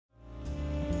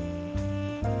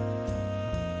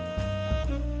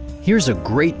Here's a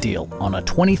great deal on a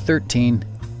 2013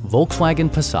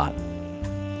 Volkswagen Passat.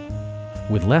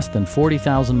 With less than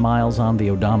 40,000 miles on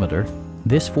the odometer,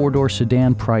 this four-door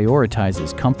sedan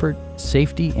prioritizes comfort,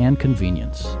 safety, and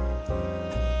convenience.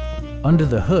 Under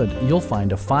the hood, you'll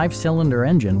find a 5-cylinder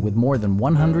engine with more than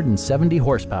 170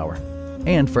 horsepower.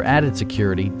 And for added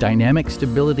security, dynamic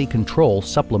stability control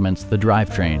supplements the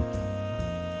drivetrain.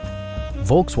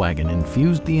 Volkswagen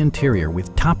infused the interior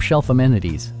with top-shelf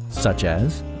amenities such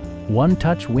as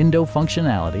one-touch window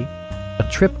functionality, a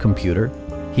trip computer,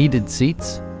 heated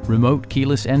seats, remote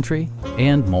keyless entry,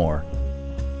 and more.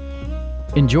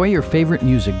 Enjoy your favorite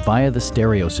music via the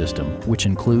stereo system, which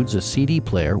includes a CD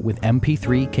player with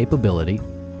MP3 capability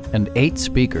and 8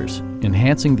 speakers,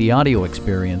 enhancing the audio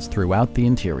experience throughout the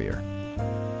interior.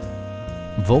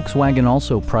 Volkswagen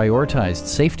also prioritized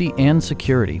safety and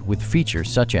security with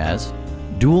features such as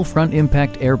dual front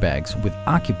impact airbags with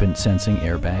occupant sensing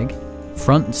airbag,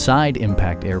 front and side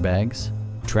impact airbags,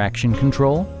 traction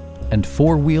control, and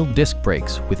 4-wheel disc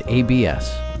brakes with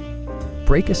ABS.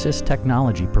 Brake assist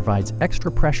technology provides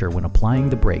extra pressure when applying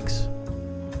the brakes.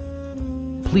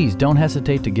 Please don't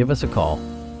hesitate to give us a call.